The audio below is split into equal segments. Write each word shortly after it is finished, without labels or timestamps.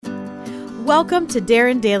Welcome to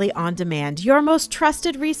Darren Daily On Demand, your most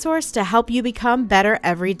trusted resource to help you become better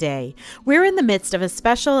every day. We're in the midst of a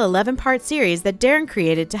special 11-part series that Darren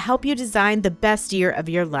created to help you design the best year of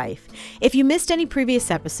your life. If you missed any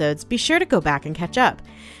previous episodes, be sure to go back and catch up.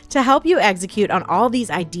 To help you execute on all these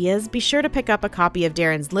ideas, be sure to pick up a copy of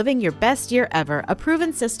Darren's Living Your Best Year Ever, a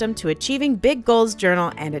proven system to achieving big goals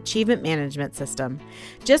journal and achievement management system.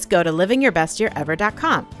 Just go to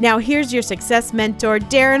livingyourbestyearever.com. Now here's your success mentor,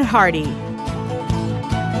 Darren Hardy.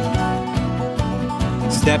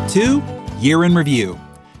 Step 2, year in review.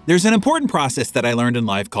 There's an important process that I learned in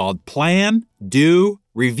life called plan, do,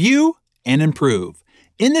 review, and improve.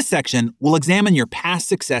 In this section, we'll examine your past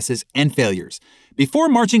successes and failures. Before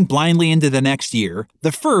marching blindly into the next year,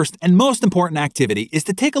 the first and most important activity is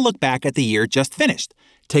to take a look back at the year just finished.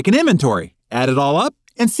 Take an inventory, add it all up,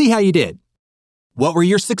 and see how you did. What were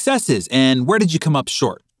your successes and where did you come up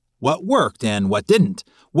short? What worked and what didn't?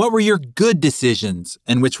 What were your good decisions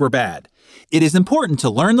and which were bad? It is important to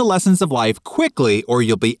learn the lessons of life quickly or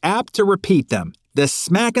you'll be apt to repeat them. The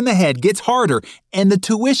smack in the head gets harder and the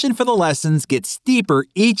tuition for the lessons gets steeper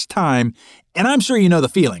each time. And I'm sure you know the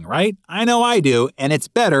feeling, right? I know I do, and it's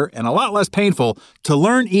better and a lot less painful to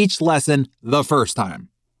learn each lesson the first time.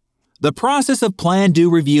 The process of plan, do,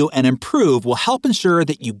 review, and improve will help ensure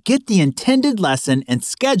that you get the intended lesson and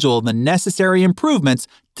schedule the necessary improvements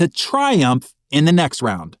to triumph in the next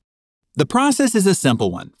round. The process is a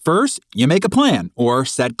simple one. First, you make a plan or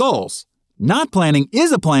set goals. Not planning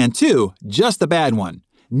is a plan too, just a bad one.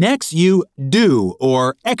 Next, you do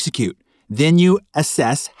or execute. Then you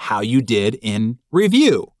assess how you did in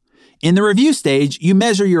review. In the review stage, you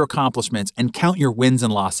measure your accomplishments and count your wins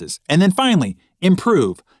and losses. And then finally,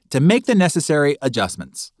 improve to make the necessary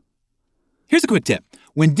adjustments. Here's a quick tip.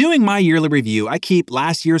 When doing my yearly review, I keep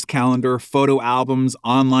last year's calendar, photo albums,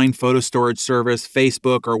 online photo storage service,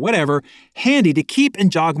 Facebook, or whatever handy to keep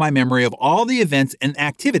and jog my memory of all the events and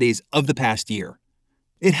activities of the past year.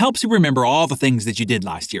 It helps you remember all the things that you did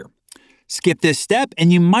last year. Skip this step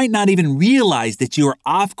and you might not even realize that you are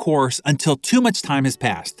off course until too much time has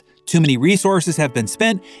passed. Too many resources have been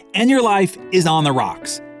spent and your life is on the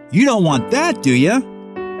rocks. You don't want that, do you?